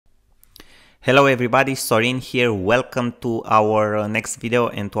Hello everybody, Sorin here. Welcome to our next video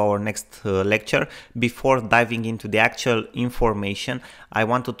and to our next lecture. Before diving into the actual information, I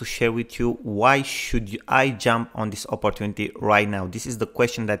wanted to share with you why should I jump on this opportunity right now. This is the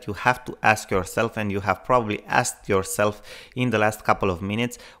question that you have to ask yourself, and you have probably asked yourself in the last couple of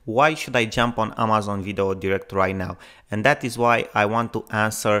minutes. Why should I jump on Amazon Video Direct right now? And that is why I want to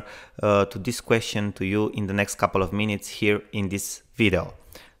answer to this question to you in the next couple of minutes here in this video.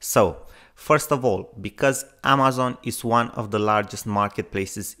 So first of all, because Amazon is one of the largest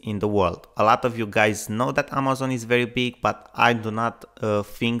marketplaces in the world. A lot of you guys know that Amazon is very big, but I do not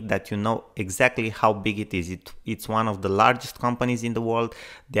think that you know exactly how big it is. It's one of the largest companies in the world.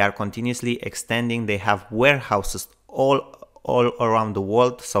 They are continuously extending. They have warehouses all around the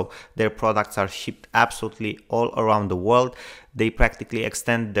world, so their products are shipped absolutely all around the world. They practically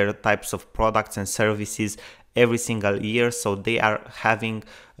extend their types of products and services every single year, so they are having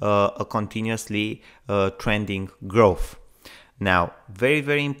a continuously trending growth. Now,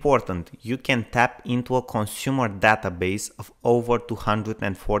 very important, you can tap into a consumer database of over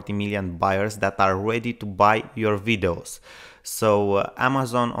 240 million buyers that are ready to buy your videos. So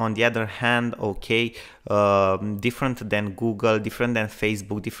Amazon, on the other hand, okay, different than Google, different than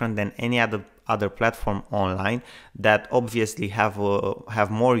Facebook, different than any other platform online that obviously have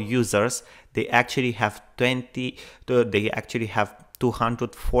more users. They actually have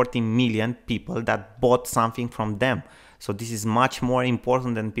 240 million people that bought something from them. So this is much more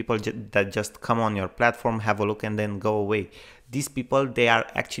important than people that just come on your platform, have a look, and then go away. These people, they are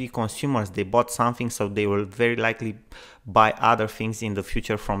actually consumers. They bought something, so they will very likely buy other things in the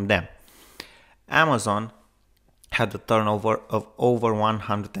future from them. Amazon had a turnover of over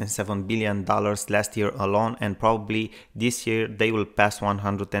 $107 billion last year alone, and probably this year they will pass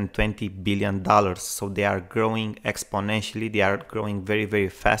 $120 billion. So they are growing exponentially, they are growing very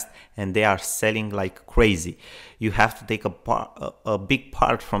fast, and they are selling like crazy. You have to take a big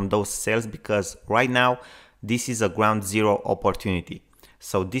part from those sales, because right now this is a ground zero opportunity.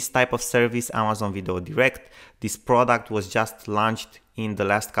 So this type of service, Amazon Video Direct, this product was just launched in the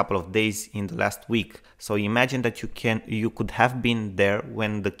last couple of days, in the last week. So imagine that you could have been there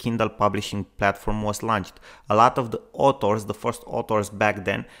when the Kindle publishing platform was launched. A lot of the authors, the first authors back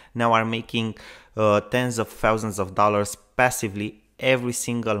then, now are making tens of thousands of dollars passively every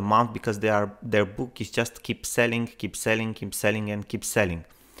single month, because their book is just keep selling, and keep selling.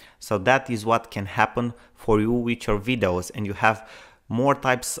 So that is what can happen for you with your videos, and you have more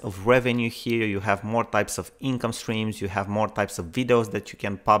types of revenue here, you have more types of income streams, you have more types of videos that you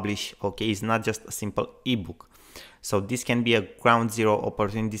can publish. Okay, it's not just a simple ebook. So this can be a ground zero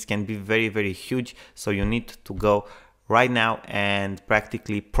opportunity. This can be very huge. So you need to go right now and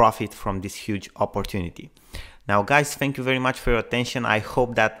practically profit from this huge opportunity. Now guys, thank you very much for your attention. I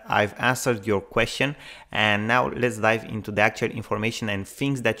hope that I've answered your question, and now let's dive into the actual information and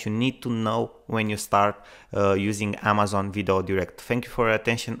things that you need to know when you start using Amazon Video Direct. Thank you for your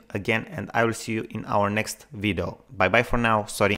attention again, and I will see you in our next video. Bye bye for now. Sorry.